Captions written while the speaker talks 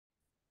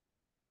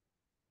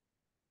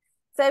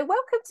So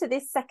welcome to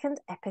this second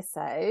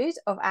episode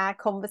of our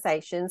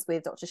conversations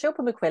with Dr Shilpa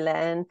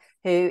McQuillan,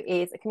 who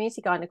is a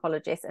community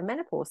gynaecologist and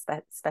menopause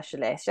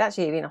specialist. She's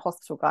actually been a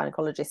hospital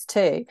gynaecologist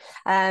too.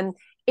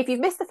 If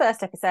you've missed the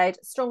first episode,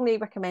 strongly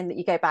recommend that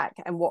you go back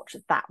and watch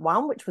that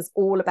one, which was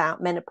all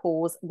about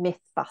menopause myth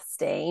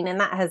busting,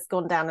 and that has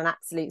gone down an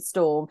absolute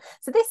storm.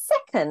 So this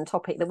second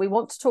topic that we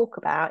want to talk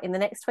about in the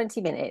next 20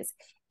 minutes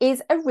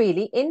is a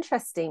really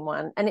interesting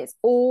one, and it's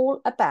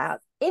all about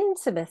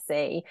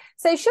intimacy.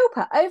 So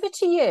Shilpa, over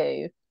to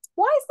you.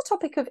 Why is the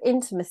topic of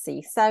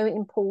intimacy so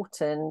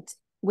important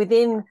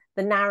within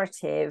the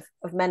narrative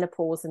of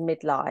menopause and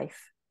midlife?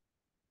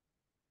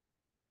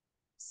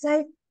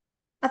 So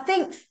I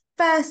think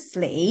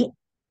firstly,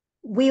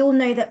 we all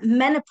know that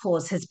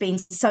menopause has been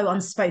so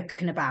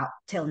unspoken about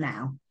till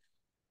now.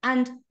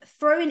 And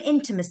throwing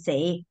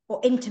intimacy or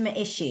intimate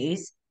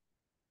issues,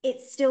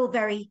 it's still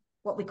very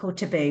what we call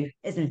taboo,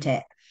 isn't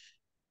it?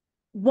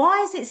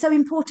 Why is it so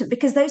important?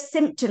 Because those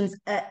symptoms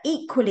are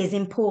equally as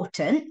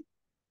important,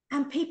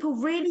 and people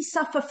really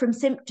suffer from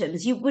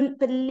symptoms. You wouldn't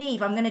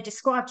believe, I'm going to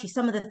describe to you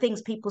some of the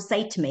things people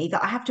say to me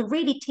that I have to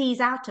really tease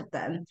out of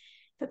them.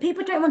 But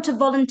people don't want to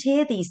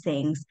volunteer these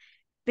things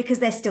because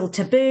they're still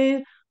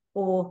taboo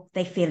or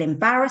they feel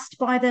embarrassed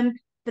by them.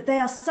 But they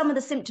are some of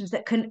the symptoms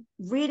that can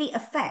really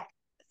affect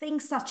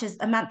things such as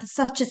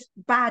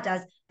bad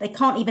as they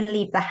can't even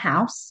leave the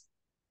house.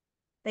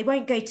 They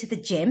won't go to the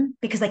gym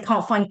because they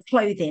can't find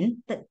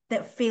clothing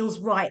that feels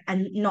right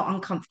and not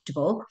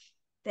uncomfortable.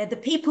 They're the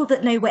people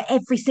that know where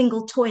every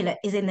single toilet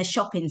is in the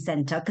shopping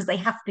centre because they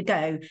have to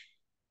go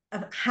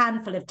a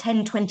handful of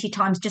 10, 20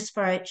 times just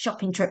for a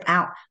shopping trip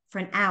out for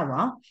an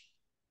hour.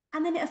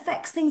 And then it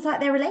affects things like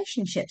their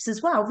relationships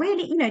as well.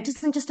 Really, it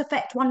doesn't just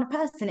affect one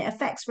person, it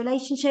affects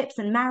relationships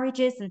and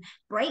marriages and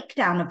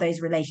breakdown of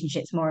those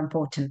relationships, more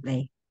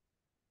importantly.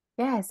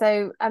 Yeah,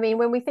 so I mean,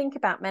 when we think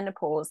about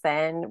menopause,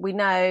 then we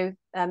know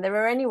there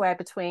are anywhere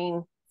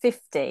between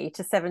 50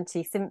 to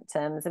 70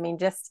 symptoms. I mean,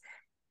 just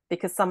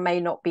because some may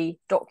not be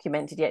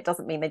documented yet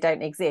doesn't mean they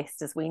don't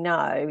exist. As we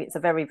know, it's a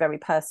very, very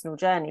personal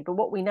journey. But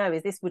what we know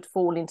is this would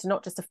fall into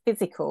not just a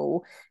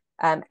physical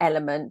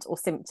element or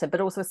symptom, but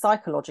also a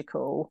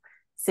psychological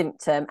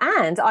symptom,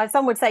 and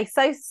some would say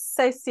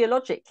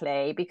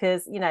sociologically,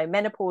 because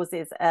menopause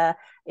is a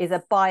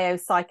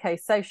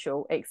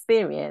biopsychosocial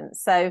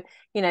experience. So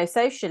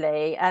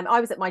socially,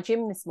 I was at my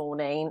gym this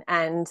morning,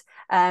 and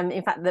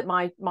in fact that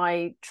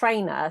my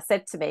trainer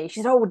said to me,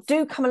 she said, "Oh,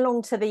 do come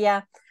along to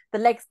the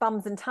legs,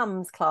 bums and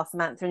tums class,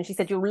 Samantha," and she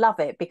said, "You'll love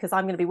it because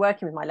I'm going to be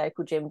working with my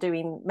local gym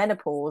doing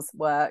menopause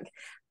work."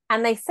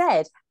 And they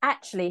said,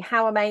 actually,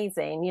 how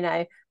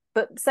amazing,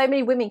 but so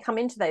many women come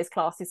into those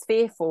classes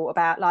fearful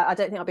about, like, I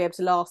don't think I'll be able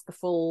to last the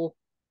full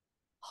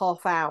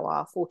half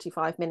hour,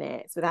 45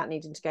 minutes without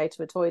needing to go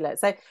to a toilet.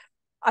 So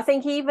I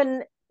think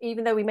even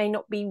though we may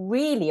not be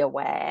really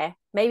aware,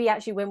 maybe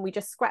actually when we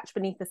just scratch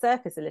beneath the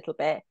surface a little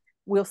bit,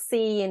 we'll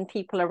see in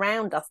people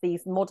around us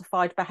these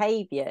modified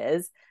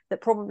behaviours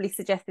that probably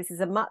suggest this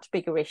is a much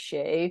bigger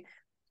issue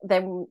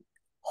than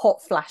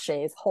hot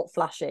flashes.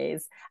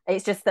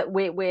 It's just that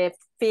we're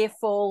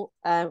fearful,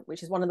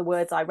 which is one of the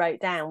words I wrote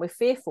down. We're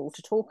fearful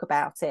to talk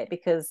about it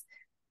because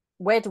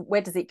where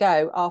does it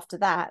go after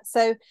that?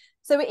 So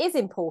it is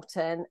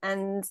important,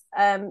 and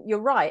you're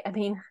right. I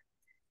mean,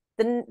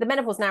 the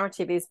menopause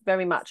narrative is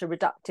very much a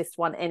reductist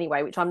one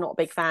anyway, which I'm not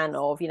a big fan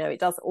of. It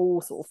does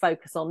all sort of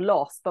focus on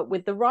loss, but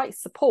with the right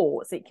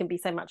supports, it can be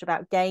so much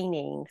about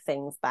gaining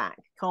things back,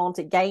 can't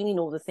it? Gaining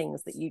all the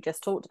things that you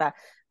just talked about: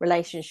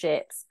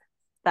 relationships,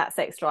 that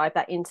sex drive,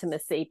 that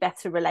intimacy,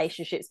 better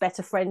relationships,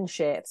 better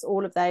friendships,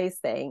 all of those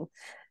things.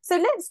 So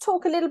let's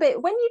talk a little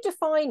bit. When you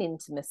define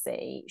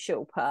intimacy,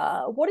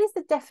 Shilpa, what is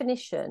the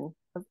definition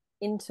of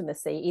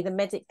intimacy, either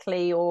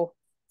medically or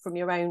from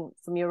your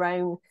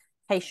own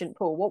patient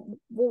pool?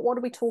 What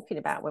are we talking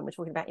about when we're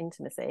talking about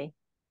intimacy?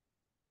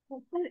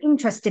 It's so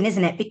interesting,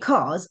 isn't it?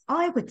 Because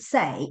I would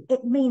say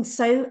it means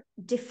so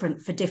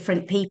different for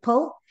different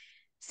people.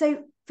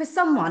 So for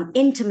someone,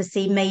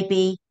 intimacy may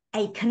be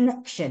a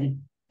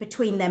connection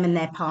between them and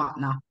their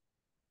partner.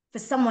 For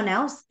someone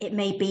else, it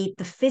may be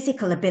the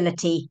physical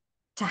ability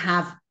to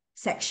have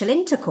sexual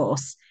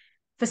intercourse.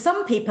 For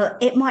some people,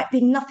 it might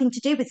be nothing to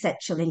do with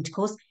sexual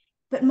intercourse,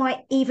 but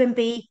might even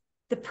be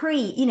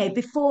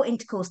before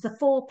intercourse, the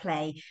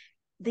foreplay,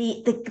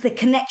 the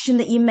connection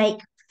that you make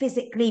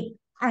physically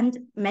and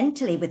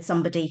mentally with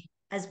somebody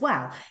as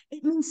well.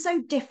 It means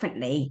so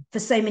differently for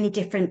so many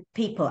different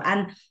people.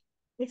 And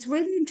it's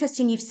really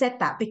interesting you've said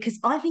that, because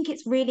I think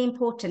it's really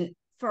important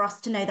for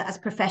us to know that as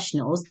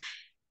professionals,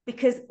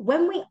 because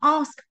when we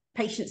ask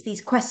patients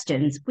these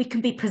questions, we can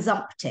be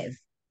presumptive.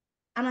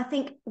 And I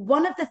think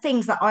one of the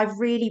things that I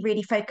really,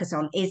 really focus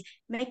on is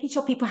making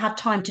sure people have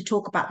time to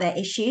talk about their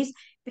issues,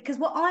 because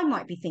what I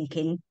might be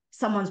thinking,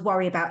 someone's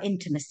worry about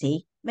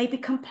intimacy, may be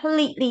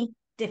completely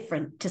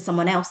different to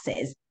someone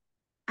else's.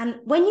 And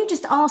when you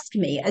just ask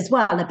me as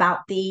well about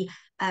the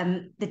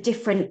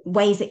different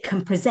ways it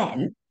can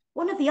present,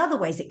 one of the other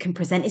ways it can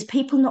present is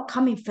people not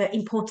coming for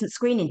important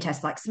screening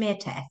tests like smear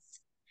tests.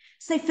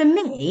 So for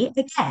me,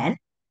 again,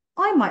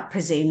 I might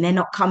presume they're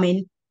not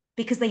coming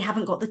because they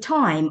haven't got the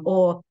time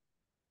or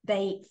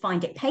they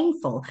find it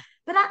painful.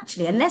 But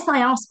actually, unless I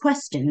ask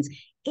questions,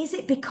 is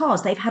it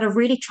because they've had a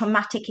really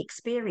traumatic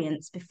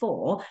experience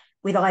before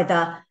with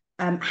either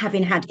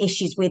having had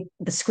issues with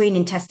the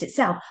screening test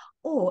itself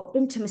or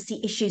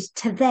intimacy issues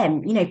to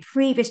them,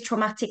 previous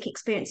traumatic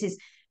experiences,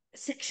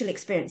 sexual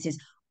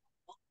experiences?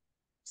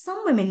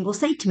 Some women will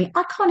say to me,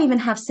 I can't even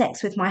have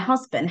sex with my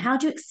husband. How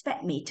do you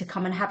expect me to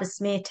come and have a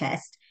smear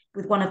test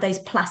with one of those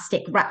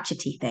plastic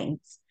ratchety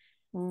things?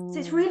 So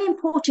it's really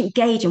important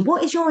gauging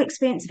what is your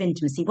experience of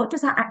intimacy? What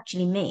does that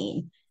actually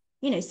mean?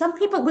 Some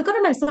people, we've got to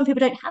remember, some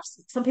people don't have,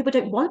 some people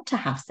don't want to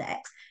have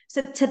sex.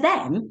 So to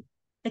them,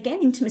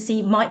 again,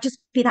 intimacy might just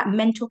be that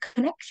mental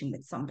connection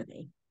with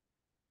somebody.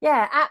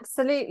 Yeah,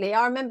 absolutely.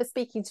 I remember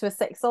speaking to a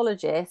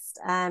sexologist,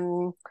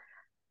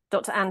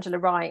 Dr. Angela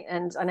Wright,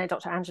 and I know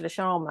Dr. Angela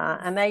Sharma,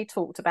 and they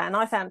talked about, and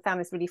I found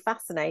this really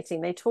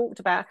fascinating. They talked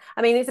about,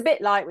 I mean, it's a bit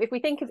like if we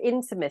think of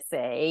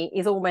intimacy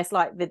is almost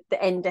like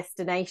the end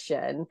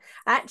destination.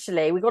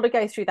 Actually, we've got to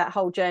go through that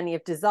whole journey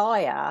of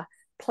desire,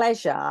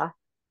 pleasure,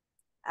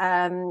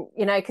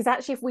 because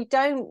actually if we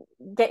don't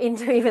get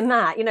into even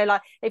that,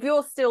 like if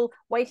you're still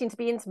waiting to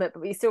be intimate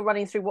but you're still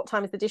running through what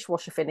time is the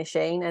dishwasher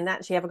finishing, and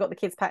actually haven't got the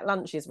kids packed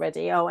lunches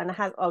ready,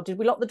 did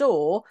we lock the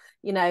door,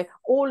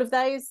 all of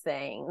those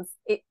things,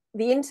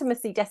 the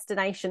intimacy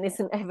destination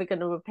isn't ever going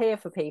to appear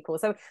for people.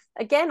 So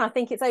again, I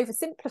think it's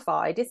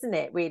oversimplified, isn't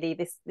it, really,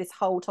 this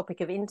whole topic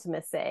of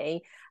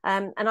intimacy,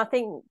 and I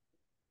think,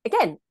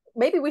 again,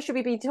 maybe we should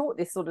be being taught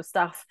this sort of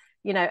stuff,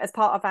 as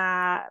part of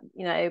our,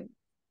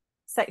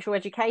 sexual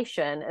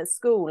education at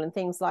school and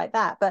things like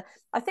that. But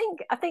I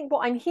think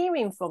what I'm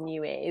hearing from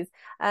you is,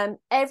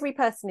 every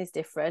person is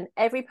different,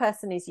 every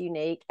person is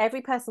unique, every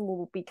person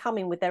will be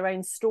coming with their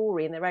own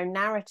story and their own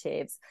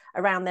narratives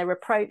around their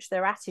approach,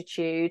 their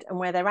attitude, and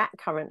where they're at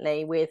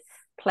currently with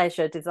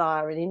pleasure,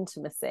 desire, and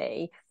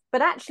intimacy.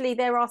 But actually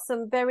there are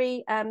some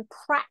very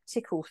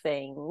practical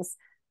things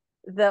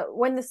that,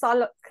 when the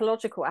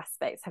psychological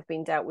aspects have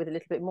been dealt with a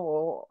little bit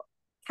more,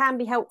 can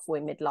be helpful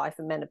in midlife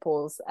and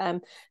menopause.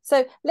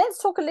 So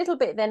let's talk a little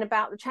bit then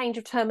about the change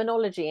of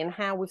terminology and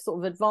how we've sort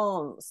of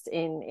advanced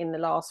in the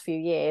last few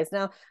years.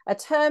 Now, a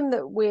term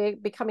that we're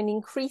becoming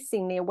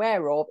increasingly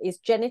aware of is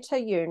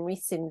genitourinary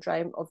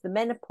syndrome of the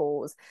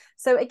menopause.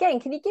 So again,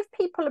 can you give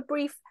people a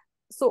brief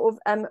sort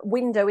of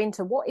window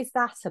into what is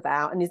that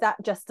about, and is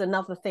that just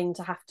another thing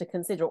to have to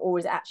consider, or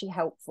is it actually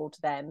helpful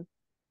to them?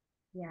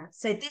 Yeah,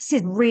 so this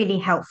is really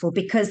helpful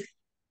because,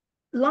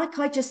 like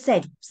I just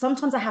said,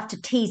 sometimes I have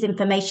to tease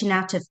information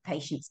out of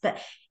patients, but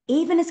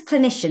even as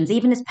clinicians,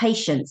 even as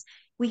patients,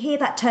 we hear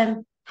that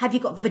term, have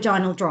you got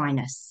vaginal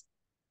dryness?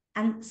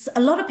 And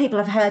a lot of people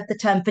have heard the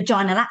term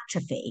vaginal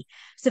atrophy.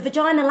 So,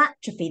 vaginal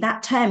atrophy,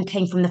 that term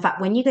came from the fact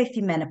when you go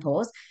through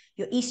menopause,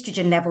 your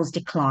estrogen levels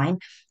decline,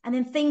 and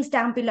then things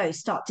down below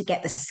start to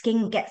get, the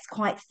skin gets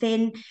quite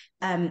thin,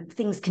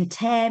 things can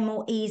tear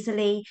more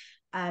easily.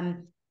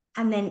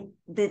 And then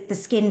the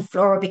skin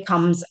flora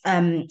becomes,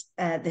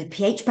 the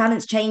pH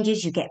balance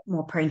changes, you get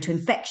more prone to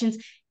infections,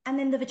 and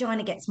then the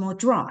vagina gets more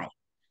dry.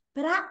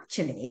 But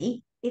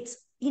actually, it's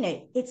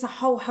a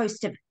whole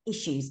host of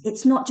issues.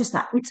 It's not just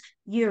that, it's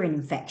urine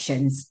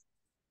infections,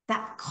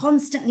 that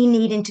constantly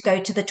needing to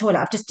go to the toilet.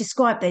 I've just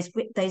described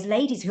those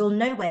ladies who'll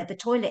know where the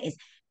toilet is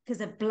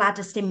because of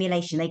bladder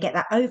stimulation. They get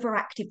that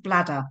overactive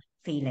bladder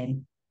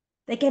feeling.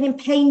 They're getting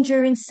pain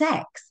during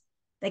sex.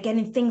 They're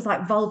getting things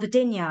like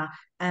vulvodynia,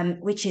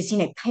 which is,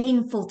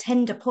 painful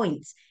tender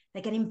points.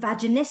 They're getting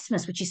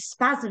vaginismus, which is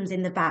spasms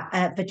in the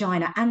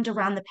vagina and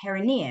around the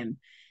perineum.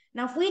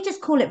 Now, if we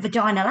just call it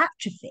vaginal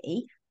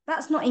atrophy,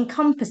 that's not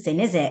encompassing,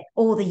 is it?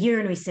 All the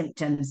urinary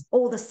symptoms,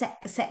 all the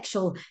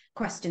sexual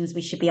questions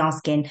we should be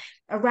asking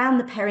around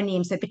the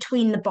perineum, so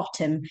between the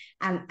bottom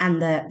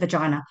and the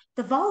vagina.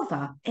 The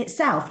vulva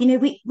itself,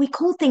 we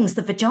call things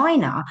the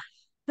vagina,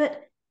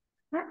 but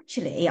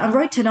actually, I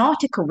wrote an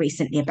article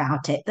recently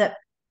about it that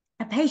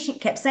a patient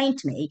kept saying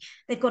to me,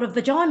 they've got a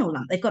vaginal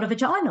lump, they've got a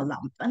vaginal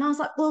lump. And I was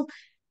like, well,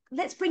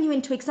 let's bring you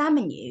in to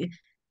examine you.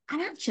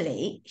 And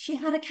actually, she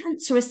had a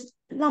cancerous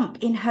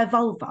lump in her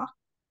vulva.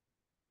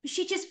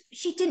 She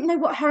didn't know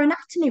what her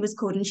anatomy was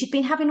called. And she'd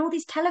been having all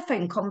these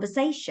telephone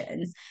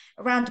conversations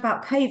around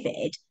about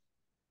COVID.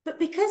 But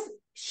because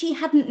she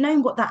hadn't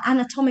known what that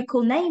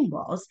anatomical name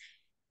was,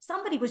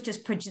 somebody was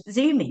just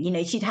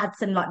presuming, she'd had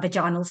some like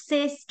vaginal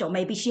cyst, or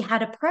maybe she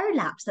had a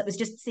prolapse that was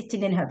just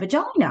sitting in her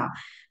vagina.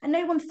 And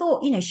no one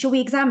thought, shall we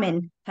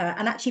examine her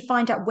and actually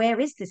find out where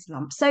is this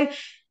lump? So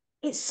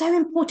it's so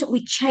important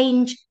we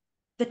change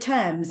the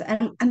terms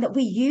and that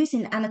we use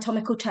in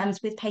anatomical terms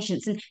with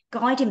patients and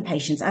guiding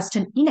patients as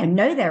to,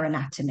 know their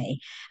anatomy.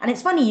 And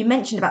it's funny, you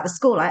mentioned about the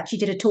school. I actually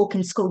did a talk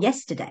in school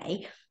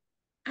yesterday,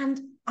 and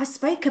I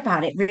spoke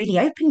about it really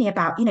openly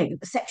about,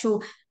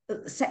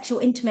 sexual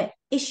intimate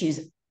issues,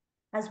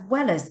 as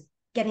well as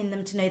getting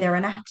them to know their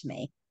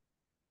anatomy.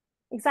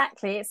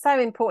 Exactly, it's so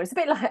important. It's a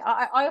bit like,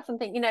 I often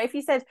think, if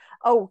you said,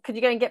 oh, could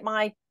you go and get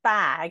my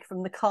bag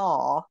from the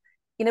car,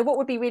 what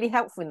would be really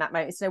helpful in that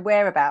moment is to know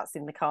whereabouts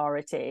in the car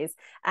it is.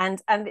 And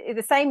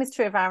the same is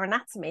true of our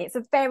anatomy. It's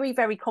a very,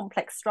 very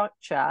complex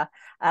structure.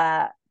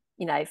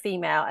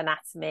 Female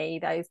anatomy,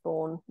 those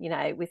born,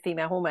 with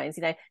female hormones,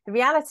 the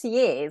reality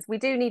is we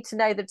do need to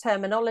know the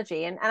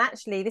terminology. And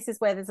actually, this is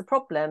where there's a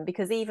problem,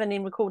 because even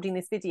in recording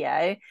this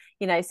video,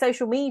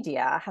 social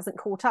media hasn't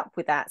caught up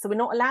with that. So we're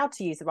not allowed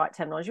to use the right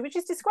terminology, which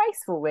is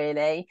disgraceful,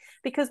 really,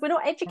 because we're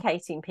not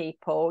educating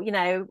people.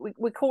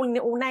 We're calling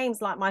it all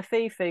names like my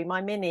foo-foo,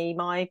 my mini,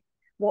 my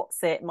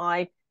what's it,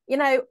 my,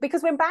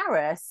 because we're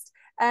embarrassed.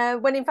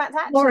 When in fact,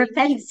 actually, more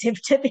offensive,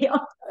 to be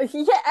honest.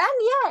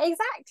 Yeah,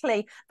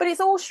 exactly. But it's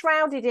all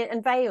shrouded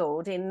and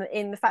veiled in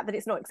the fact that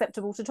it's not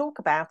acceptable to talk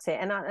about it,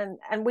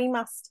 and we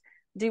must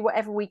do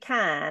whatever we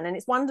can. And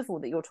it's wonderful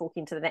that you're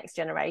talking to the next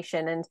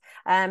generation. And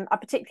I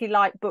particularly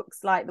like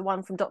books like the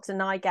one from Dr.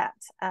 Nigat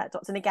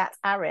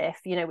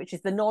Arif, which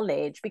is The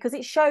Knowledge, because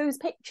it shows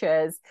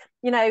pictures.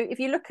 If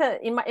you look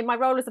at in my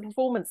role as a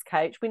performance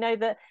coach, we know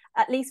that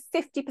at least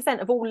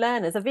 50% of all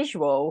learners are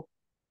visual.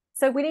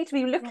 So we need to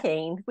be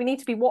looking, we need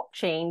to be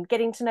watching,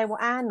 getting to know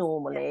what our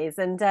normal is.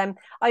 And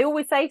I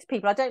always say to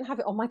people, I don't have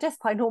it on my desk,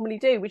 but I normally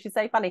do, which is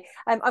so funny.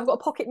 I've got a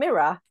pocket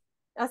mirror.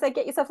 I say,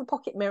 get yourself a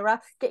pocket mirror,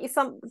 get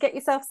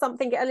yourself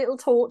something, get a little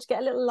torch,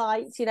 get a little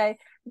light,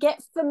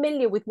 get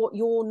familiar with what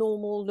your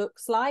normal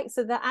looks like,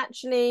 so that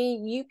actually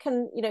you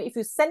can, if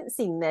you're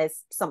sensing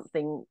there's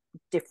something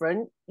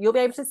different, you'll be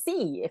able to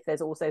see if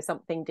there's also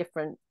something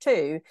different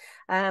too.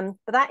 But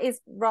that is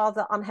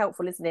rather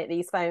unhelpful, isn't it?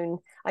 These phone,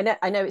 I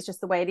know it's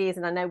just the way it is,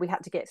 and I know we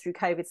had to get through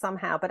COVID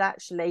somehow, but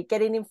actually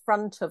getting in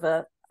front of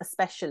a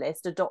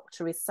specialist, a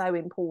doctor, is so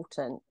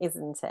important,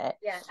 isn't it?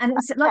 Yeah, and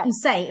it's, like you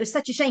say, it was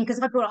such a shame, because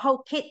I brought a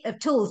whole kit of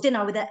tools,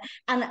 didn't I, with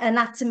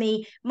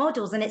anatomy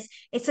models, and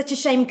it's such a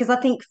shame, because I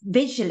think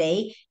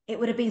visually it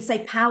would have been so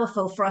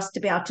powerful for us to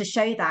be able to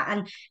show that.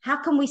 And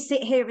how can we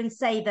sit here and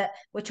say that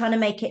we're trying to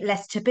make it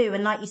less taboo?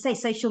 And like you say,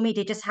 social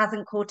media just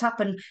hasn't caught up,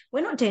 and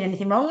we're not doing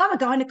anything wrong. I'm a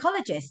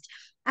gynecologist.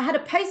 I had a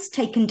post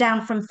taken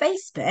down from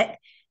Facebook,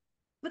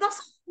 but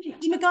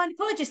I'm a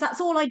gynecologist.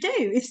 That's all I do,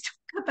 is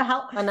talk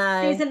about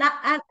this and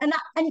that,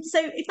 and so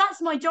if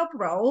that's my job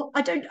role,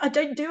 I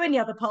don't do any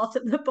other part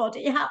of the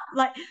body.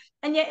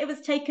 And yet it was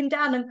taken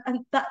down, and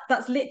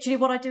that's literally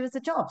what I do as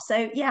a job.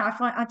 So yeah,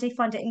 I do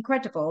find it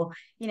incredible.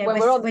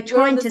 We're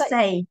trying to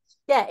say.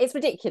 Yeah, it's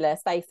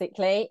ridiculous.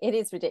 Basically, it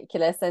is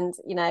ridiculous, and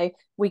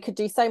we could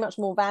do so much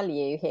more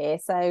value here.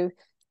 So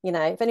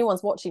if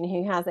anyone's watching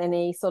who has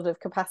any sort of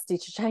capacity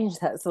to change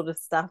that sort of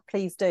stuff,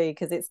 please do,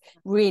 because it's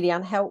really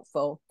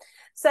unhelpful.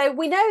 So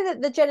we know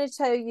that the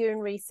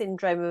genitourinary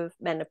syndrome of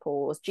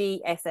menopause,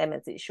 GSM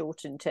as it's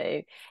shortened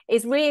to,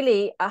 is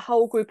really a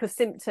whole group of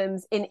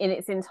symptoms in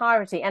its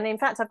entirety. And in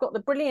fact, I've got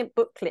the brilliant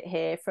booklet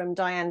here from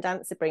Diane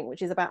Dancebrink,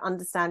 which is about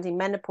understanding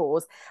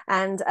menopause.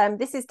 And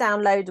this is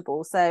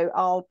downloadable, so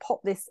I'll pop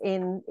this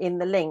in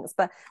the links.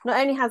 But not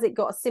only has it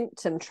got a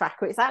symptom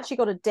tracker, it's actually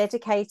got a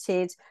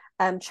dedicated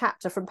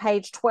chapter from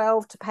page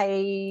 12 to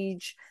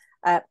page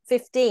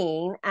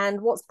 15.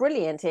 And what's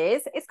brilliant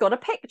is it's got a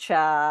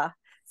picture.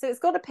 So it's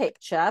got a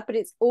picture, but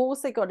it's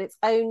also got its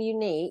own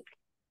unique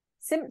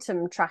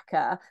symptom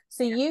tracker.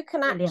 So you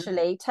can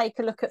actually take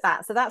a look at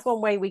that. So that's one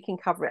way we can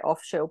cover it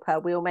off,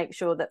 Shilpa. We'll make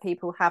sure that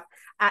people have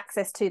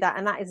access to that,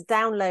 and that is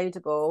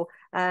downloadable.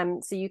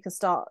 So you can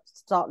start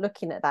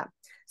looking at that.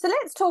 So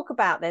let's talk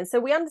about then. So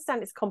we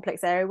understand it's a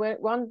complex area.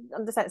 We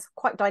understand it's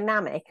quite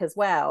dynamic as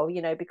well,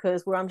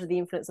 because we're under the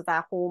influence of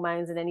our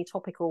hormones and any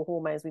topical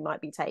hormones we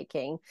might be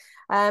taking.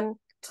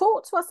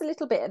 Talk to us a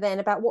little bit then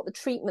about what the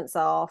treatments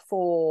are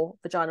for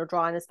vaginal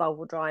dryness,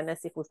 vulval dryness,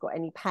 if we've got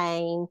any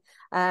pain,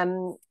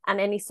 and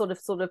any sort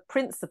of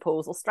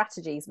principles or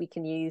strategies we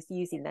can use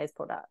using those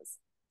products.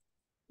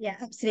 Yeah,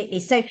 absolutely.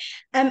 So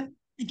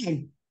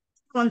again,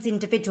 one's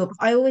individual, but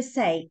I always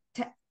say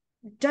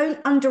don't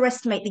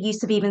underestimate the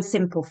use of even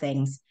simple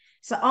things.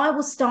 So I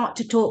will start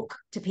to talk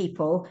to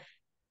people,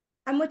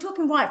 and we're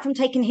talking right from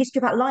taking history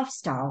about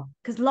lifestyle,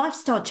 because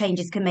lifestyle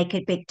changes can make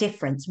a big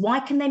difference.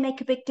 Why can they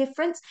make a big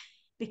difference?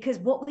 Because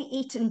what we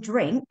eat and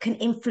drink can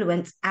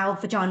influence our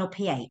vaginal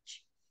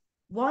pH.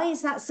 Why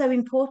is that so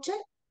important?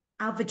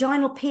 Our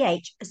vaginal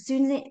pH, as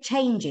soon as it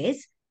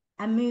changes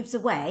and moves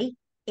away,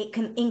 it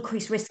can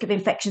increase risk of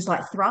infections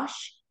like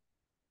thrush,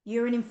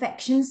 urine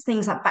infections,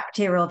 things like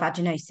bacterial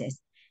vaginosis.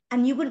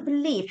 And you wouldn't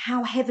believe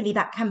how heavily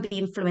that can be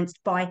influenced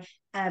by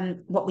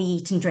what we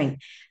eat and drink.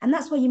 And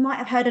that's why you might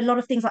have heard a lot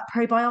of things like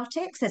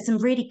probiotics. There's some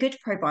really good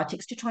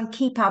probiotics to try and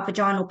keep our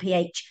vaginal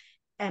pH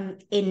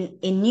in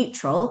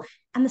neutral,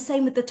 and the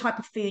same with the type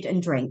of food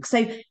and drink.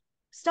 So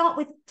start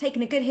with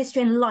taking a good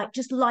history and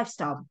just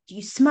lifestyle. Do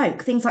you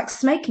smoke? Things like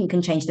smoking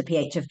can change the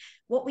pH of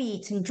what we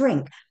eat and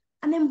drink.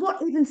 And then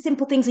what even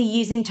simple things are you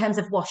use in terms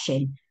of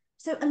washing?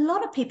 So a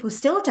lot of people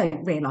still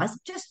don't realise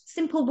just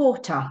simple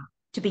water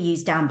to be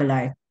used down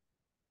below.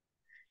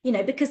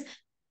 Because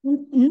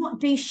not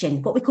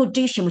douching, what we call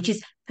douching, which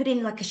is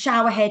putting like a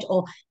shower head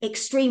or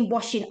extreme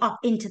washing up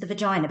into the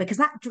vagina, because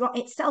that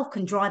itself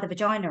can dry the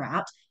vagina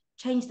out.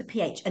 change the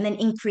pH, and then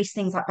increase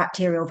things like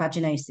bacterial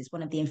vaginosis,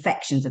 one of the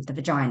infections of the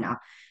vagina.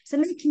 So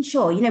making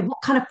sure,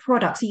 what kind of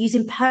products are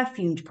using,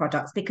 perfumed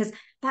products, because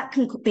that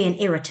can be an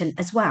irritant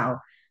as well.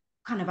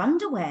 What kind of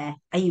underwear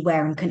are you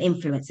wearing can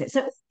influence it.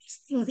 So all these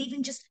things,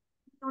 even just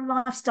your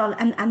lifestyle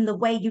and the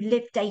way you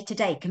live day to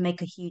day, can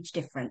make a huge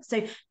difference.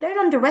 So don't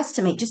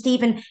underestimate just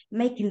even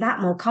making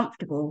that more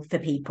comfortable for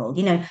people.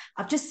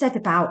 I've just said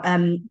about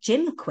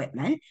gym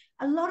equipment.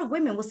 A lot of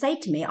women will say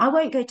to me, I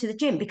won't go to the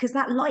gym because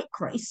that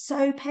lycra is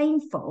so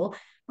painful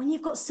when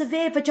you've got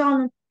severe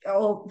vaginal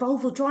or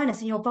vulval dryness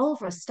and your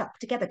vulva are stuck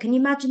together. Can you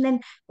imagine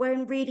then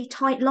wearing really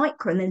tight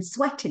lycra and then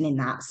sweating in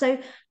that? So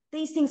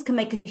these things can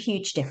make a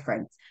huge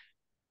difference.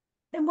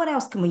 Then what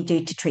else can we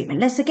do to treatment?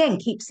 Let's again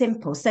keep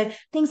simple. So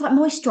things like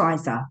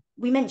moisturizer.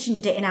 We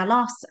mentioned it in our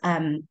last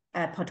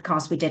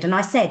podcast we did, and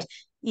I said,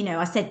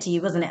 I said to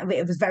you, wasn't it?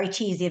 It was very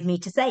cheesy of me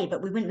to say,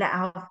 but we wouldn't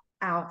let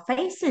our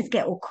faces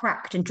get all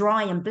cracked and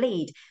dry and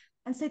bleed.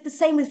 And so the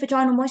same with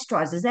vaginal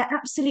moisturizers. They're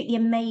absolutely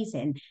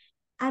amazing.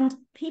 And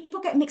people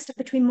get mixed up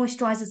between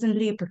moisturizers and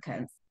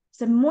lubricants.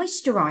 So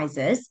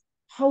moisturizers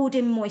hold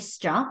in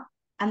moisture,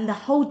 and the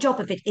whole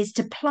job of it is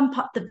to plump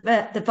up the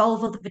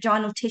vulval, the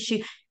vaginal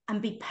tissue,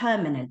 and be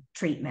permanent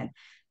treatment.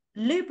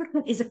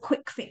 Lubricant is a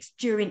quick fix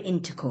during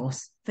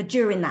intercourse, for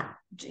during that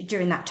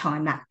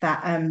time,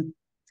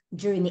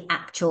 during the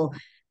actual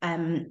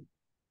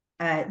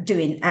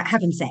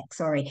having sex,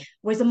 sorry.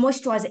 Whereas a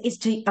moisturizer is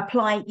to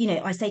apply,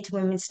 I say to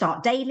women,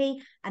 start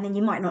daily, and then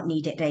you might not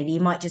need it daily. You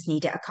might just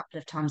need it a couple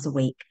of times a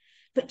week.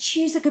 But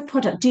choose a good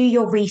product, do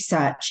your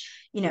research.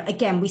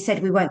 Again, we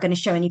said we weren't going to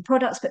show any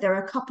products, but there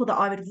are a couple that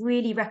I would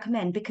really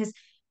recommend, because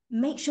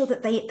make sure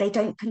that they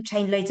don't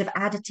contain loads of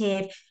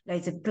additive,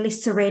 loads of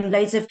glycerin,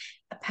 loads of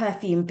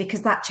perfume,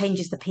 because that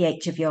changes the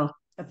pH of your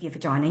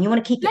vagina, and you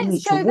want to keep it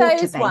neutral,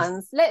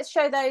 water-based. Let's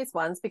show those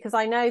ones, because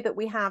I know that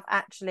we have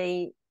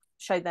actually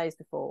showed those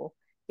before.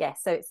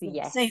 Yes, so it's the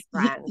Yes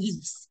brand.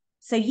 Yes.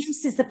 So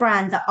Yes is the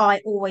brand that I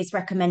always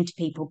recommend to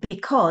people,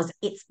 because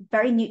it's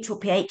very neutral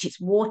pH,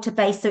 it's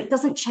water-based, so it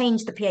doesn't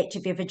change the pH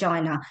of your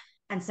vagina,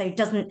 and so it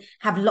doesn't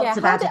have lots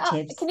of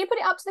additives. Can you put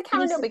it up to the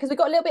camera, because we've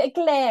got a little bit of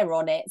glare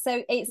on it?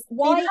 So it's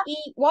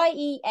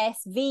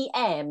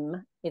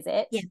YESVM, is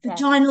it? Yeah,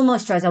 vaginal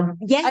moisturizer.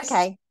 Yes.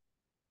 Okay.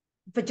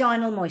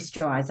 Vaginal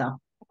moisturizer.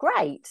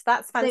 Great,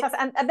 that's fantastic.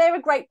 So, and they're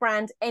a great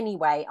brand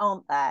anyway,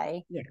 aren't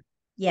they? Yeah.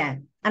 Yeah,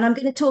 and I'm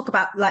going to talk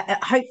about,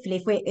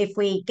 hopefully if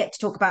we get to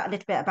talk about a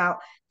little bit about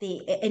the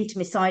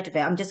intimate side of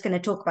it, I'm just going to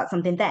talk about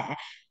something there.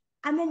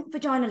 And then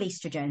vaginal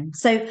estrogen.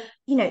 So,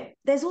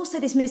 there's also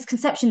this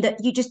misconception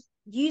that you just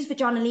use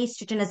vaginal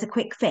estrogen as a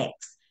quick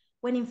fix,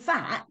 when in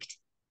fact,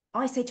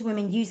 I say to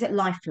women, use it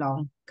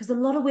lifelong, because a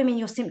lot of women,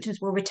 your symptoms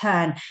will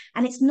return.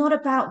 And it's not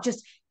about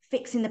just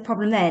fixing the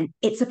problem then,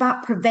 it's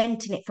about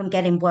preventing it from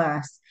getting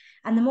worse.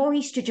 And the more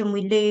estrogen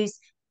we lose,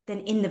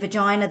 then in the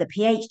vagina, the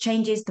pH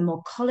changes, the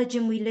more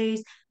collagen we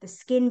lose, the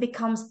skin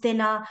becomes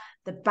thinner,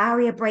 the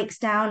barrier breaks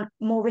down,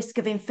 more risk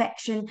of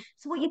infection.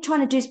 So what you're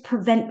trying to do is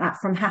prevent that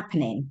from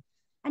happening.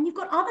 And you've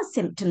got other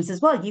symptoms as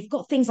well. You've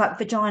got things like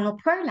vaginal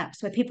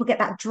prolapse, where people get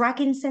that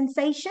dragging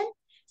sensation.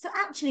 So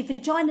actually,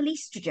 vaginal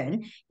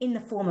estrogen in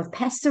the form of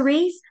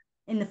pessaries,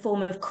 in the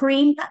form of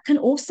cream, that can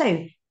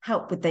also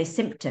help with those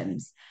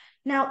symptoms.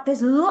 Now,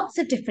 there's lots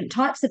of different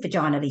types of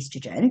vaginal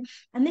estrogen,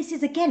 and this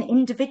is, again,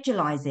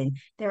 individualizing.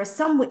 There are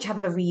some which have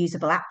a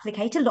reusable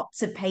applicator.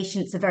 Lots of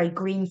patients are very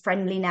green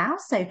friendly now.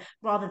 So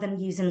rather than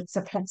using lots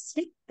of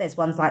plastic, there's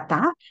ones like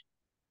that.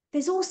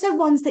 There's also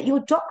ones that your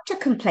doctor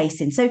can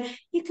place in. So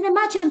you can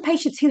imagine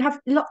patients who have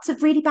lots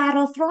of really bad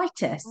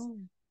arthritis.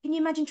 Can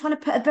you imagine trying to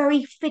put a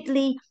very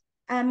fiddly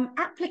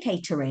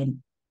applicator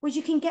in? Whereas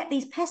you can get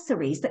these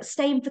pessaries that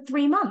stay in for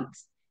 3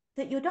 months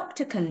that your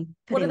doctor can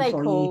put in for you. What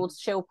are they called,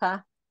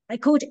 Shilpa? They're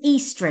called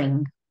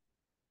E-string.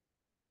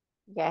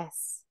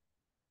 Yes.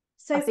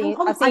 So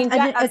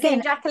I've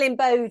seen Jacqueline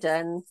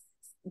Bowden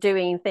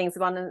doing things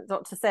with one and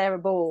Dr. Sarah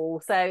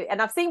Ball. So,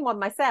 and I've seen one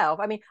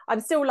myself. I mean, I'm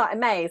still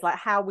amazed,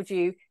 how would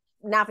you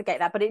navigate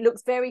that? But it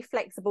looks very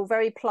flexible,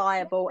 very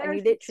pliable, and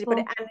you literally put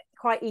it, and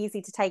quite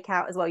easy to take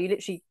out as well. You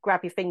literally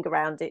grab your finger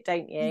around it,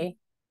 don't you?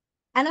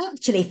 And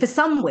actually, for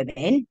some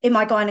women in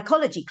my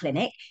gynecology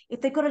clinic, if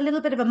they've got a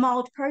little bit of a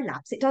mild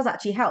prolapse, it does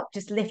actually help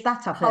just lift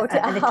that up a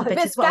little bit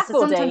as well.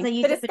 So sometimes they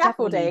use it for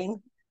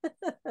scaffolding.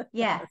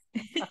 Yeah.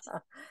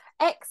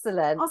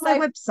 Excellent. On my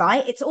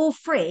website, it's all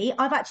free.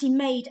 I've actually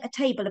made a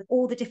table of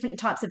all the different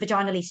types of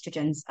vaginal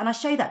estrogens, and I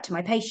show that to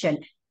my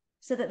patient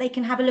so that they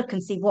can have a look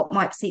and see what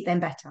might suit them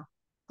better.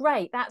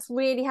 Great, that's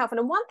really helpful.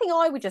 And one thing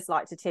I would just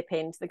like to tip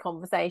into the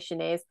conversation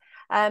is,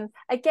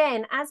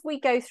 again, as we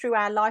go through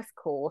our life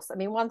course, I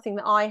mean, one thing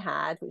that I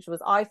had, which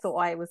was I thought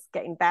I was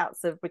getting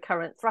bouts of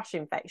recurrent thrush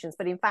infections,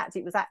 but in fact,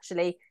 it was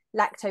actually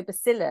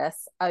lactobacillus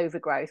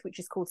overgrowth, which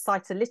is called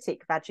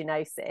cytolytic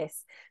vaginosis.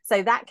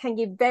 So that can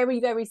give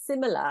very, very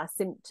similar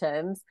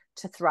symptoms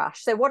to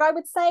thrush. So what I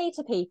would say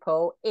to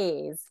people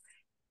is,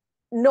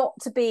 not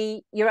to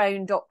be your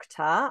own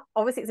doctor.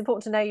 Obviously, it's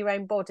important to know your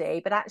own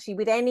body, but actually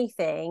with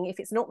anything, if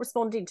it's not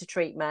responding to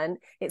treatment,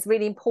 it's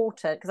really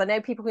important, because I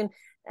know people can,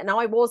 and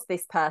I was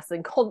this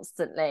person,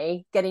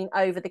 constantly getting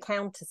over the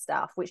counter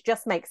stuff, which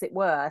just makes it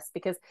worse,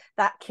 because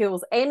that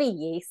kills any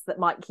yeast that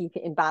might keep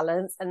it in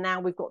balance. And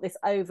now we've got this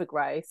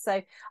overgrowth.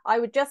 So I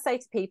would just say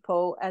to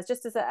people, as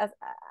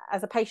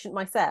a patient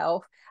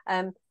myself,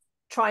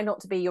 try not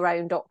to be your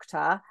own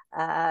doctor.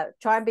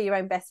 Try and be your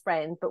own best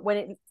friend. But when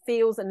it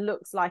feels and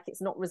looks like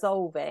it's not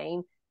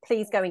resolving,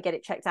 please go and get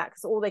it checked out,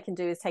 because all they can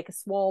do is take a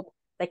swab.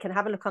 They can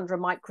have a look under a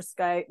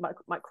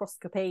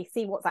microscopy,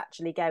 see what's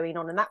actually going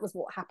on. And that was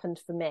what happened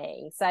for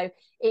me. So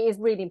it is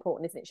really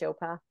important, isn't it,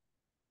 Shilpa?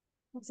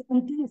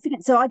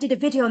 So I did a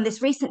video on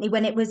this recently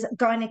when it was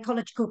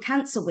Gynecological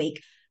Cancer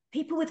Week.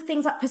 People with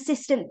things like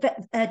persistent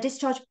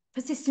discharge,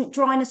 persistent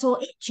dryness or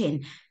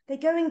itching, they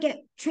go and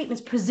get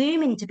treatments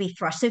presuming to be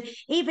thrush. So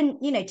even,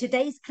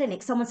 today's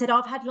clinic, someone said,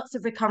 I've had lots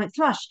of recurrent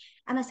thrush.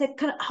 And I said,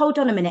 hold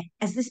on a minute,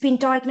 has this been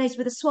diagnosed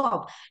with a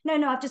swab?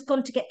 No, I've just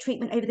gone to get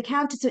treatment over the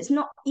counter. So it's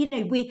not,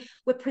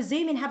 we're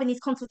presuming, having these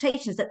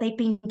consultations, that they've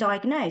been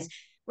diagnosed.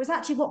 Whereas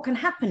actually what can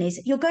happen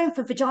is you're going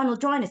for vaginal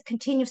dryness,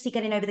 continuously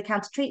getting over the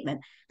counter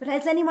treatment. But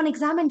has anyone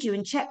examined you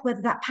and checked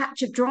whether that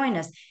patch of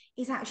dryness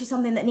is actually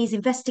something that needs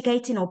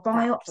investigating or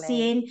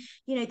biopsying?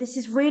 Exactly. This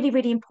is really,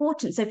 really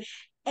important. So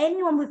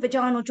anyone with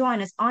vaginal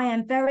dryness, I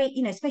am very,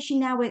 especially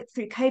now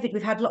through COVID,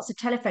 we've had lots of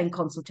telephone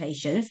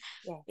consultations.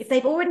 Yes. If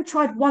they've already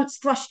tried once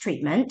thrush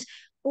treatment,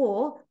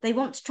 or they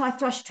want to try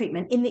thrush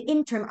treatment, in the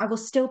interim, I will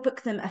still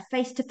book them a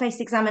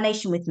face-to-face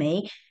examination with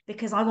me,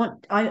 because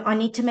I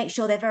need to make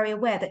sure they're very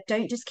aware that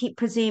don't just keep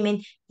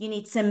presuming you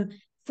need some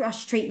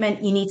thrush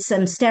treatment, you need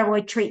some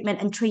steroid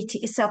treatment and treat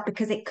it yourself,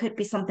 because it could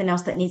be something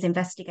else that needs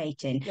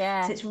investigating.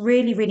 Yeah. So it's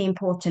really, really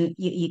important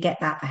you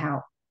get that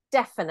help.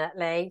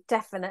 Definitely.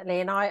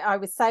 And I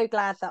was so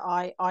glad that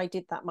I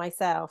did that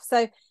myself.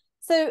 So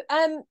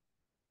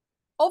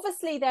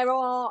obviously there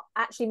are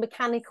actually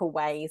mechanical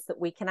ways that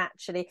we can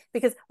actually,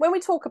 because when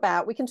we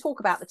can talk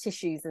about the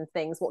tissues and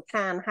things, what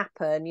can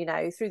happen,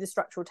 through the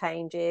structural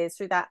changes,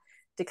 through that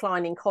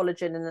declining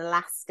collagen and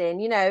elastin,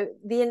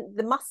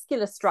 the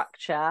muscular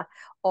structure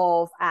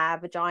of our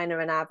vagina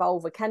and our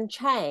vulva can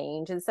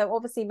change. And so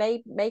obviously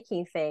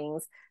making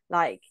things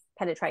like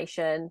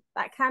penetration,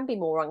 that can be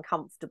more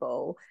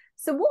uncomfortable.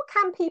 So what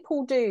can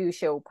people do,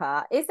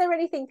 Shilpa? Is there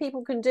anything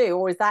people can do,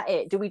 or is that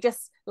it? Do we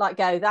just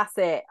go, that's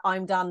it,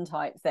 I'm done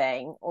type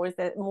thing? Or is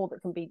there more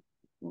that can be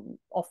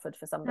offered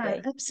for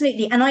somebody? No,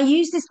 absolutely. And I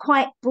use this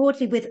quite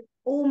broadly with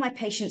all my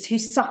patients who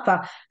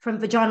suffer from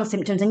vaginal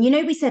symptoms. And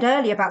we said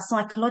earlier about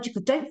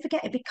psychological, don't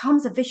forget it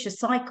becomes a vicious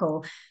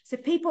cycle. So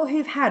people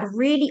who've had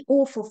really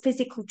awful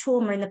physical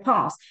trauma in the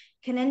past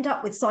can end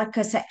up with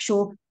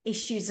psychosexual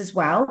issues as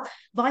well.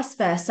 Vice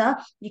versa,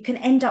 you can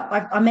end up,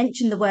 I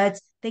mentioned the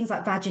words, things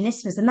like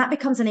vaginismus, and that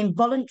becomes an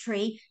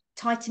involuntary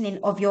tightening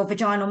of your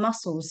vaginal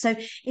muscles. So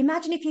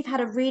imagine if you've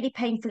had a really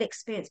painful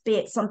experience, be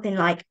it something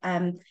like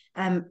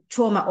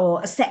trauma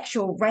or a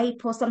sexual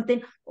rape or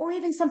something, or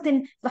even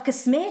something like a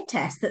smear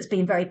test that's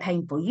been very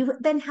painful. You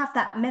then have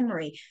that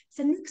memory.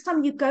 So next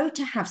time you go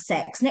to have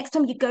sex, next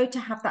time you go to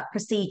have that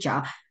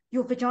procedure,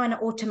 your vagina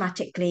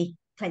automatically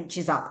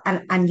clenches up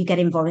and you get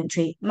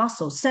involuntary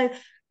muscles. So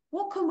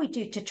what can we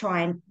do to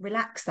try and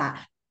relax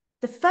that?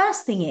 The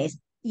first thing is,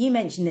 you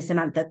mentioned this,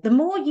 Samantha, the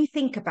more you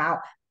think about,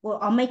 well,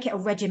 I'll make it a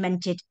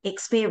regimented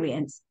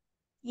experience,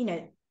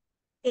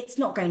 it's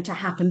not going to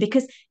happen,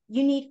 because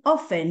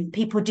often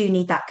people do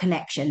need that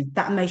connection,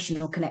 that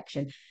emotional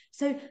connection.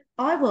 So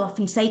I will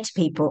often say to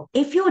people,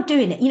 if you're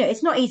doing it,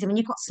 it's not easy when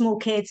you've got small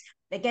kids,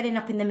 they're getting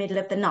up in the middle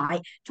of the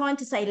night, trying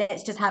to say,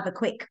 let's just have a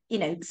quick,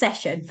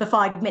 session for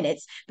 5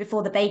 minutes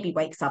before the baby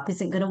wakes up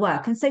isn't going to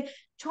work. And so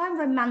try and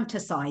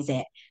romanticize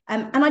it.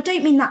 And I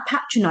don't mean that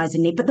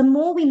patronizingly, but the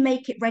more we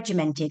make it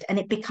regimented and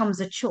it becomes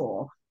a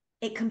chore,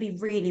 it can be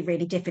really,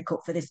 really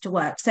difficult for this to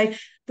work. So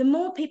the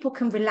more people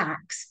can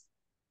relax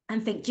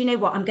and think, do you know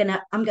what, I'm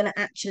gonna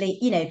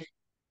actually,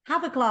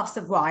 have a glass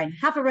of wine,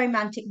 have a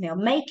romantic meal,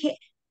 make it.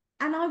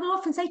 And I will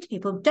often say to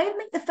people, don't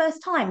make the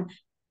first time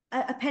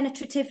a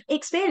penetrative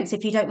experience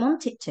if you don't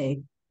want it to.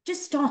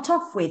 Just start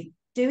off with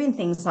doing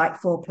things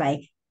like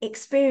foreplay,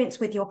 experience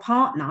with your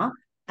partner.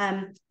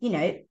 And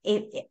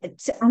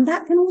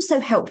that can also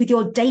help with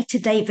your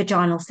day-to-day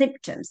vaginal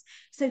symptoms.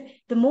 So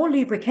the more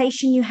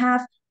lubrication you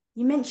have,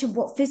 you mentioned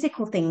what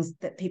physical things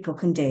that people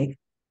can do.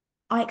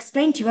 I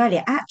explained to you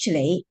earlier,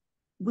 actually,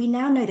 we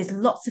now know there's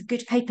lots of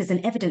good papers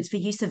and evidence for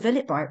use of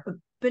bullet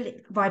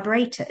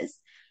vibrators.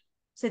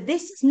 So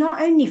this is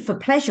not only for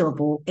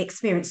pleasurable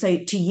experience, so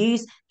to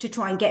use to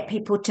try and get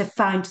people to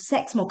find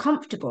sex more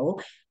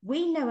comfortable.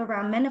 We know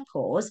around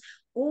menopause,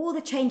 all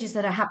the changes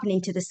that are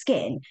happening to the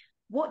skin.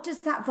 What does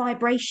that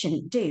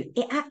vibration do?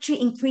 It actually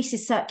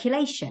increases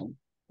circulation.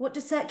 What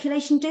does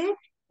circulation do?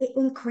 It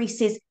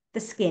increases the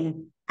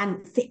skin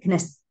and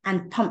thickness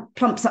and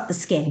plumps up the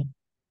skin.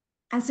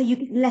 And so you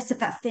get less of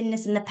that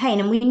thinness and the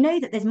pain. And we know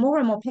that there's more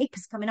and more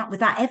papers coming up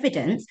with that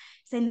evidence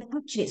saying that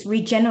actually it's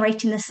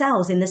regenerating the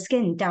cells in the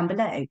skin down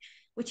below,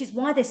 which is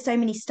why there's so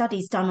many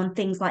studies done on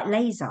things like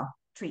laser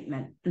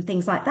treatment and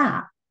things like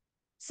that.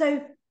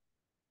 So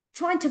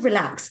trying to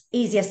relax,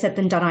 easier said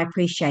than done, I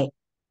appreciate.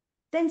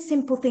 Then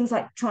simple things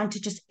like trying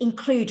to just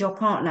include your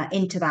partner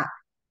into that.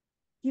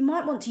 You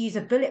might want to use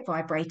a bullet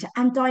vibrator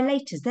and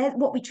dilators. They're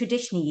what we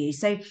traditionally use.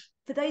 So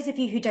for those of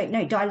you who don't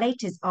know,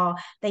 dilators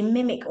they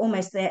mimic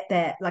almost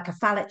they're like a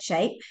phallic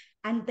shape,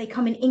 and they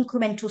come in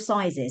incremental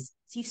sizes.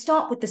 So you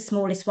start with the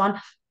smallest one,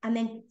 and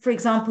then, for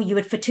example, you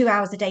would for 2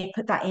 hours a day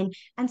put that in,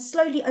 and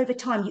slowly over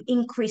time you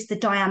increase the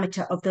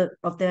diameter of the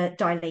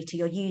dilator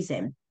you're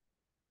using.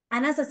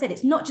 And as I said,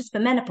 it's not just for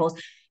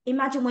menopause.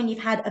 Imagine when you've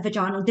had a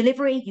vaginal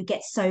delivery, you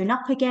get sewn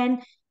up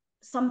again.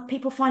 Some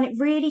people find it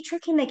really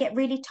tricky and they get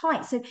really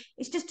tight. So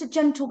it's just a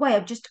gentle way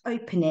of just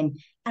opening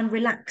and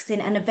relaxing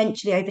and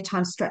eventually over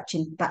time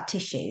stretching that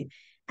tissue.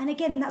 And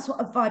again, that's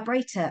what a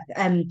vibrator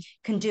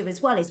can do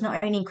as well, is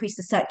not only increase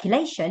the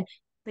circulation,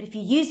 but if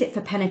you use it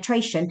for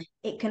penetration,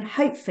 it can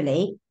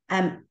hopefully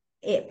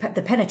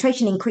the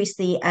penetration increase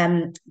the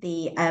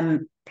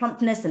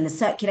plumpness and the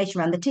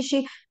circulation around the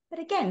tissue, but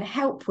again,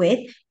 help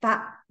with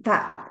that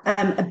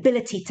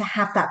ability to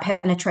have that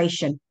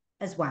penetration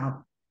as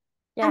well.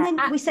 Yeah, and then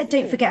absolutely. we said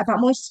don't forget about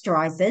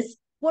moisturizers.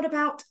 What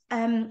about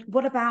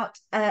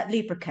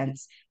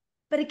lubricants?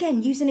 But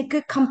again, using a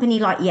good company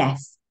like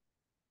Yes.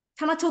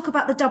 Can I talk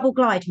about the double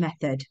glide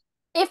method?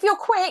 If you're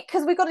quick,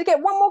 because we've got to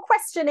get one more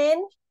question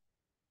in.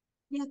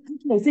 Yeah,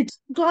 okay. So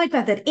glide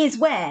method is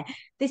where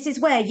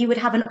you would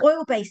have an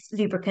oil-based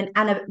lubricant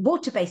and a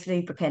water-based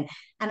lubricant.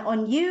 And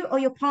on you or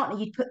your partner,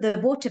 you'd put the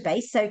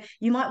water-based. So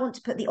you might want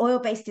to put the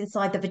oil-based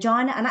inside the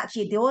vagina. And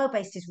actually, the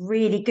oil-based is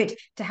really good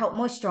to help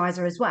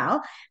moisturizer as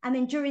well. And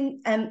then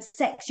during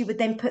sex, you would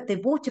then put the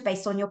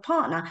water-based on your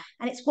partner.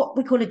 And it's what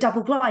we call a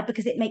double glide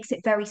because it makes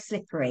it very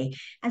slippery.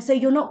 And so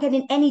you're not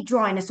getting any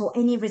dryness or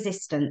any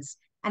resistance.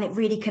 And it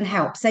really can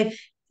help. So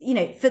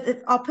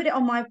I'll put it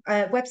on my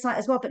website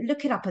as well, but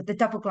look it up at the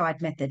double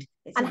glide method.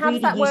 It's And a how really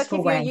does that work useful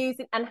if you're way.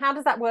 using? And how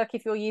does that work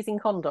if you're using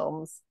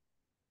condoms?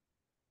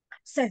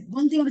 So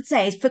one thing I would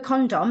say is for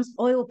condoms,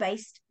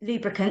 oil-based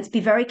lubricants,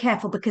 be very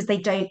careful because they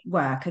don't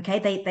work. Okay,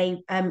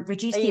 they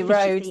reduce They the erode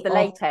efficiency the of.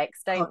 latex,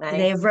 don't they?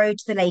 They erode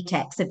the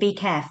latex, so be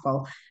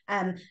careful.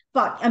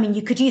 But I mean,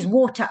 you could use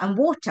water and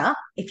water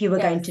if you were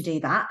going to do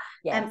that.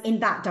 Yes. In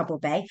that double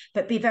bay,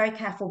 but be very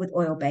careful with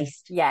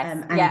oil-based. Yes.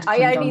 And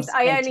condoms.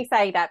 I only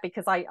say that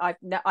because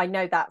I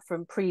know that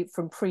from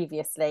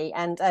previously,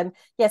 and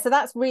so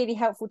that's really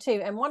helpful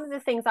too. And one of the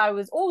things I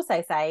was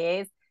also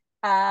say is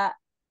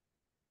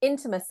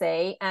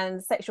intimacy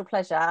and sexual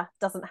pleasure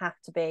doesn't have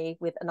to be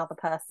with another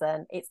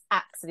person. It's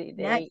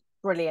absolutely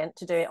brilliant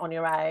to do it on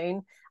your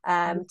own.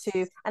 And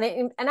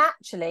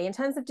actually, in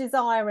terms of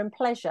desire and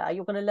pleasure,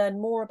 you're going to learn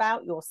more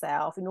about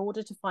yourself in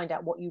order to find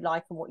out what you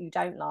like and what you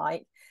don't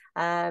like.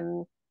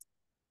 And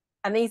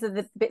these are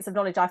the bits of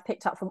knowledge I've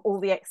picked up from all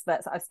the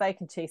experts that I've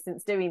spoken to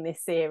since doing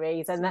this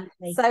series. And that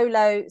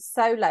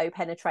solo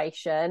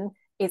penetration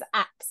is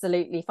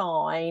absolutely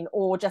fine,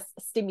 or just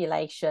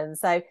stimulation.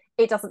 So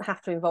it doesn't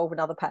have to involve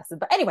another person.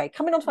 But anyway,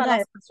 coming on to our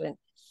last question.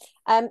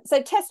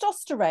 So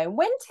testosterone,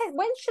 when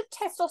should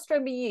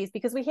testosterone be used?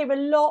 Because we hear a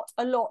lot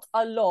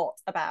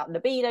about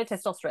libido,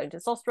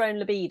 testosterone,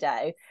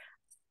 libido.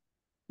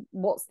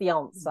 What's the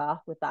answer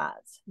with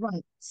that?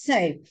 Right.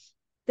 So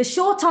the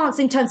short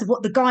answer in terms of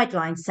what the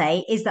guidelines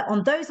say is that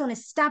on those on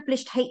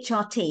established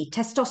HRT,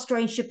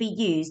 testosterone should be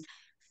used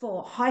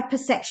for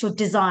hypersexual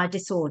desire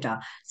disorder.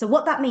 So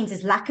what that means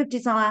is lack of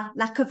desire,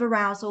 lack of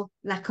arousal,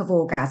 lack of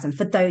orgasm,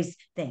 for those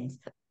things.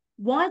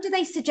 Why do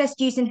they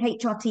suggest using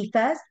HRT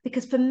first?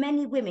 Because for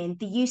many women,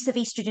 the use of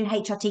estrogen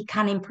HRT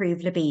can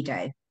improve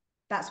libido.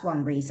 That's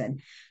one reason.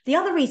 The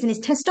other reason is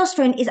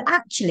testosterone is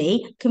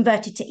actually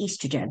converted to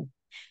estrogen.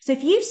 So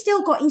if you've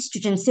still got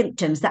estrogen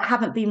symptoms that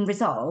haven't been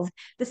resolved,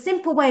 the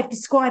simple way of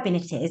describing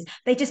it is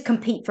they just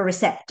compete for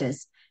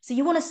receptors. So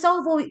you want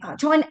to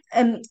try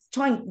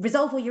and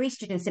resolve all your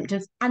estrogen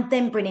symptoms and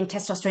then bring in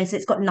testosterone so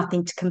it's got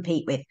nothing to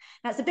compete with.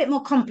 That's a bit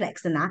more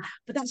complex than that,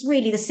 but that's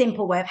really the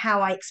simple way of how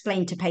I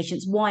explain to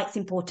patients why it's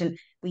important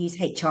we use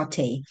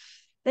HRT.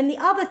 Then the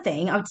other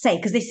thing I would say,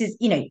 because this is,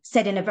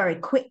 said in a very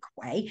quick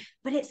way,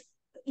 but it's,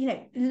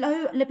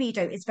 low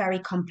libido is very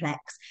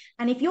complex.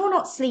 And if you're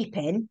not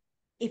sleeping,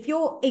 if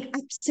you're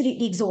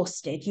absolutely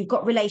exhausted, you've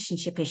got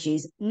relationship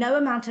issues, no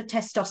amount of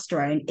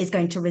testosterone is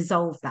going to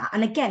resolve that.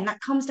 And again, that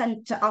comes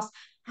down to us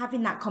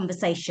having that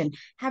conversation,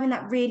 having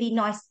that really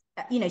nice,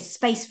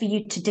 space for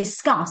you to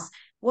discuss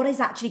what is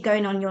actually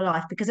going on in your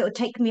life, because it would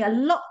take me a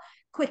lot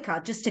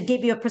quicker just to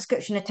give you a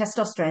prescription of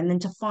testosterone than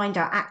to find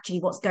out actually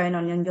what's going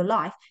on in your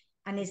life.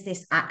 And is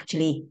this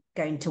actually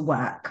going to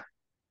work?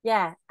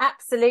 Yeah,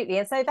 absolutely.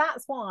 And so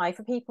that's why,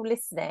 for people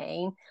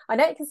listening, I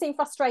know it can seem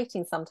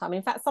frustrating sometimes.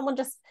 In fact, someone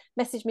just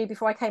messaged me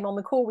before I came on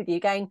the call with you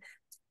going,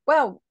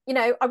 well,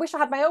 I wish I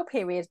had my old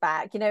period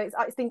back.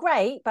 It's been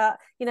great, but,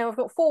 I've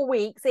got 4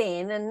 weeks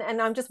in and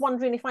I'm just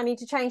wondering if I need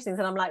to change things.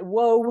 And I'm like,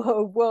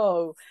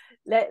 whoa.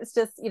 Let's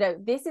just,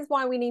 this is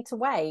why we need to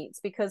wait,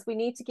 because we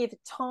need to give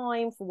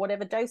time for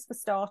whatever dose we're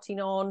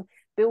starting on,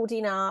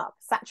 building up,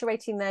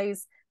 saturating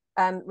those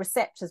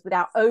receptors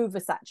without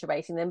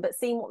oversaturating them, but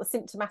seeing what the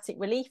symptomatic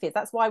relief is.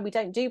 That's why we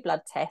don't do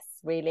blood tests,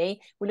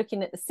 really. We're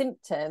looking at the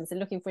symptoms and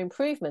looking for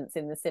improvements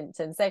in the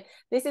symptoms. So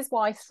this is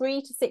why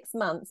 3 to 6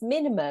 months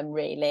minimum,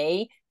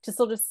 really, to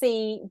sort of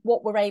see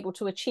what we're able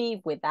to achieve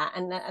with that.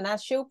 And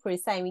as Shilpa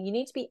is saying, you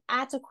need to be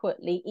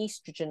adequately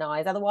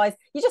estrogenized. Otherwise,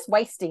 you're just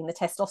wasting the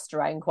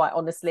testosterone, quite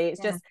honestly.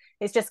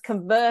 It's just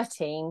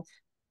converting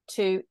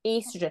to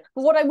estrogen.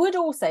 But what I would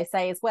also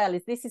say as well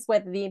is this is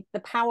where the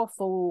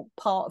powerful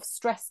part of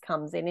stress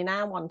comes in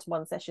our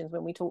one-to-one sessions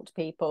when we talk to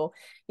people.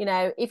 You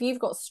know, if you've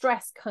got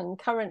stress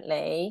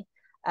concurrently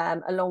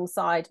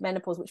alongside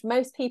menopause, which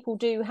most people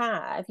do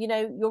have, you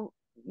know,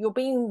 you're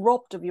being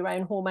robbed of your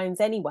own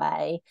hormones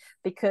anyway,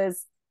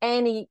 because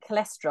any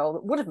cholesterol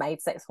that would have made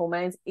sex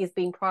hormones is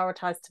being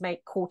prioritized to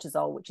make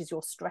cortisol, which is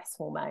your stress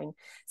hormone.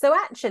 So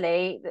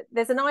actually,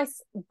 there's a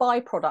nice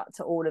byproduct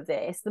to all of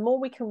this. The more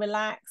we can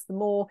relax, the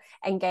more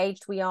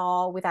engaged we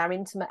are with our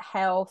intimate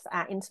health,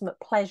 our intimate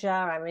pleasure,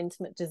 our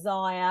intimate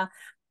desire,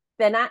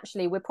 then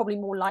actually we're probably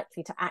more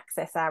likely to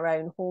access our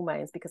own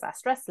hormones, because our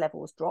stress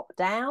levels drop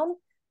down,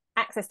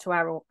 access to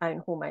our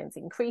own hormones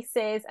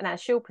increases. And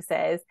as Shilpa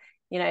says,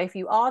 you know, if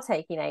you are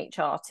taking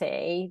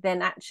HRT,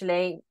 then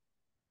actually,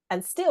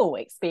 and still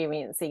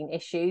experiencing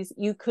issues,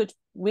 you could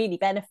really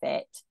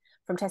benefit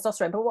from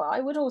testosterone. But what I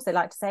would also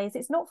like to say is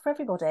it's not for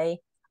everybody.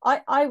 I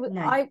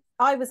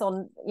was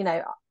on, you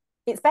know,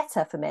 it's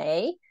better for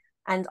me,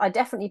 and I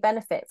definitely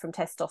benefit from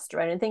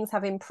testosterone, and things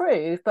have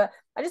improved. But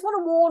I just want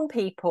to warn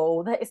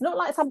people that it's not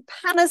like some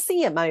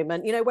panacea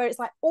moment, you know, where it's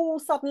like all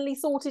suddenly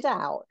sorted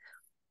out.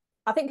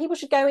 I think people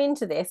should go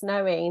into this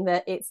knowing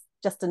that it's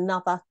just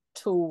another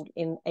tool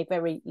in a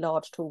very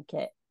large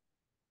toolkit.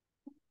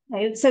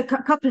 So a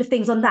couple of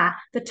things on that.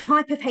 The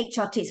type of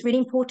HRT, it's really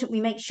important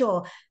we make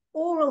sure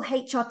oral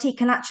HRT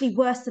can actually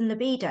worsen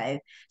libido.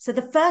 So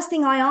the first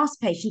thing I ask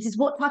patients is,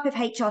 what type of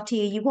HRT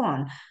are you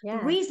on? Yeah.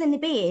 The reason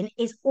being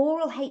is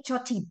oral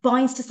HRT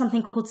binds to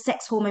something called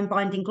sex hormone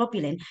binding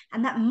globulin,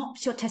 and that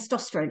mops your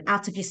testosterone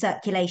out of your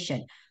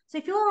circulation. So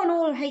if you're on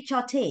oral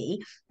HRT,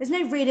 there's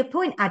no real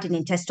point adding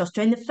in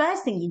testosterone. The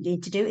first thing you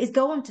need to do is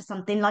go on to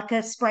something like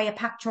a spray, a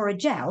patch, or a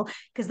gel,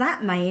 because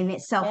that may in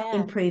itself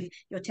improve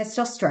your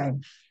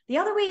testosterone. The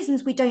other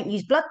reasons we don't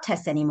use blood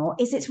tests anymore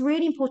is it's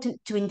really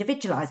important to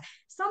individualize.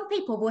 Some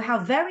people will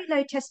have very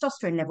low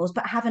testosterone levels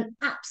but have an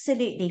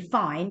absolutely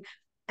fine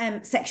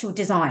sexual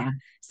desire.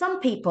 Some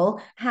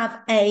people have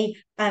a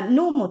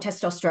normal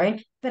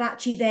testosterone, but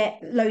actually their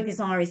low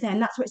desire is there.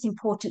 And that's where it's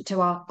important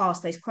to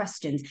ask those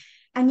questions.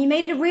 And you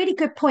made a really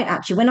good point,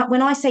 actually,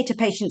 when I say to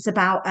patients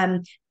about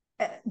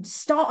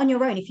start on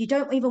your own if you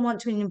don't even want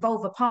to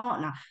involve a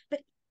partner. But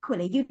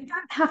equally, you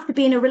don't have to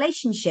be in a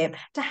relationship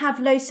to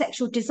have low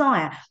sexual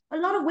desire. A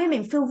lot of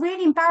women feel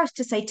really embarrassed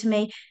to say to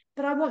me,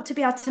 but I want to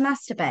be able to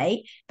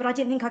masturbate, but I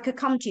didn't think I could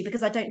come to you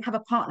because I don't have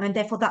a partner, and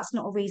therefore that's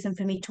not a reason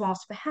for me to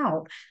ask for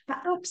help. But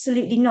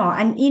absolutely not.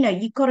 And, you know,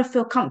 you've got to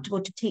feel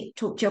comfortable to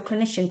talk to your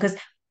clinician, because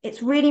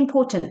it's really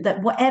important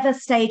that whatever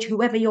stage,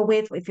 whoever you're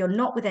with, if you're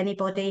not with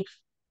anybody,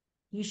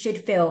 you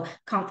should feel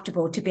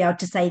comfortable to be able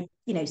to say,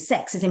 you know,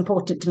 sex is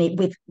important to me,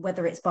 with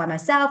whether it's by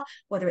myself,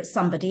 whether it's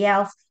somebody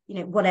else, you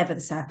know, whatever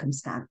the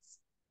circumstance.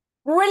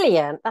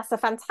 Brilliant. That's a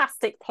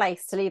fantastic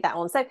place to leave that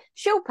on. So,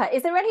 Shilpa,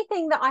 is there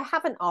anything that I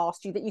haven't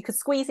asked you that you could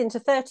squeeze into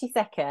 30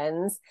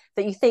 seconds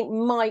that you think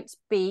might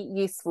be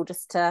useful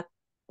just to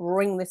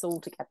bring this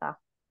all together?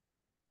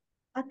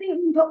 I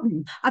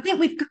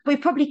think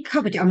we've probably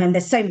covered it. I mean,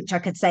 there's so much I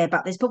could say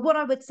about this, but what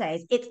I would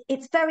say is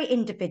it's very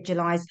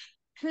individualized.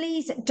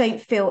 Please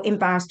don't feel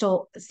embarrassed,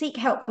 or seek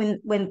help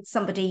when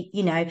somebody,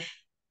 you know,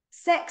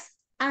 sex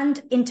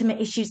and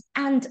intimate issues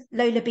and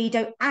low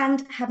libido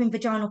and having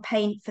vaginal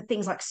pain for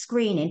things like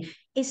screening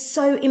is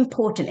so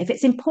important. If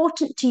it's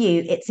important to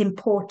you, it's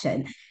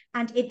important.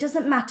 And it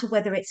doesn't matter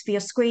whether it's for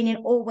your screening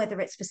or whether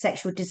it's for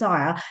sexual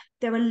desire.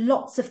 There are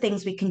lots of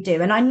things we can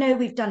do. And I know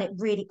we've done it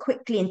really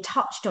quickly and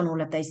touched on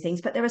all of those things,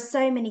 but there are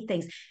so many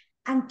things.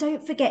 And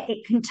don't forget,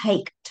 it can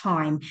take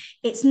time.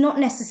 It's not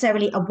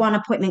necessarily a one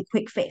appointment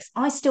quick fix.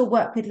 I still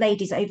work with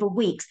ladies over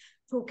weeks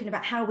talking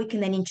about how we can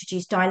then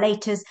introduce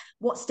dilators,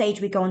 what stage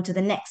we go on to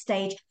the next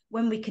stage,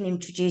 when we can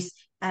introduce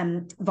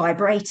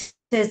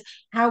vibrators,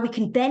 how we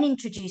can then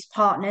introduce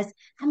partners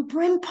and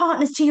bring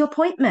partners to your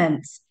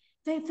appointments.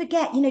 Don't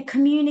forget, you know,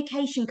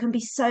 communication can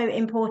be so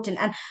important.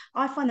 And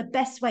I find the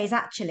best way is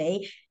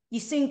actually, you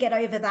soon get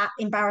over that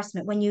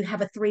embarrassment when you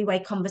have a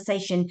three-way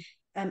conversation,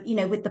 you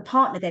know, with the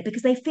partner there,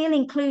 because they feel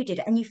included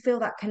and you feel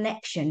that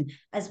connection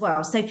as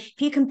well. So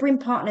if you can bring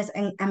partners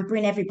and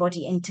bring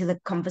everybody into the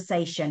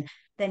conversation,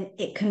 then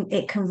it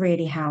can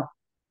really help.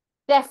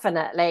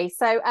 Definitely.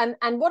 So,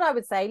 and what I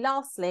would say,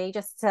 lastly,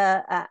 just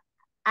to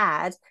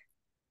add,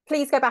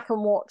 please go back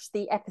and watch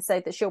the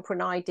episode that Shilpa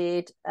and I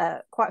did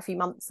quite a few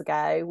months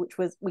ago, which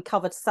was, we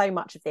covered so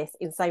much of this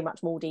in so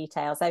much more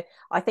detail. So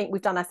I think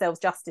we've done ourselves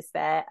justice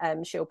there,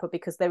 Shilpa,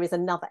 because there is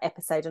another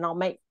episode, and I'll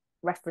make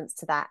reference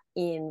to that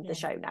in the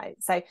show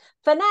notes. So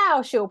for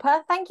now,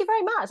 Shilpa, thank you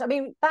very much. I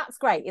mean, that's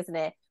great, isn't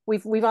it?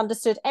 We've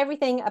understood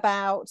everything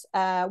about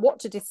what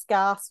to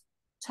discuss,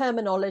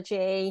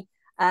 terminology,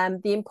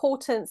 the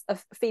importance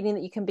of feeling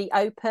that you can be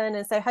open.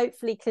 And so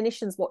hopefully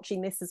clinicians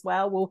watching this as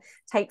well will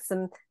take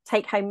some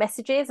take-home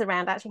messages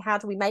around actually how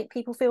do we make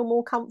people feel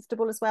more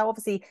comfortable as well.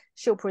 Obviously,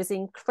 Shilpa is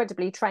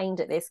incredibly trained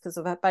at this because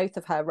of both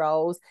of her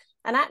roles,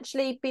 and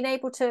actually being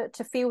able to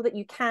feel that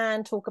you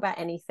can talk about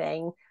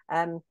anything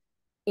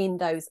in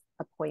those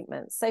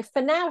appointments. So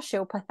for now,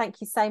 Shilpa,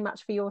 thank you so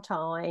much for your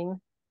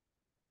time.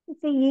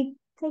 See you.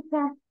 Take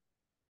care.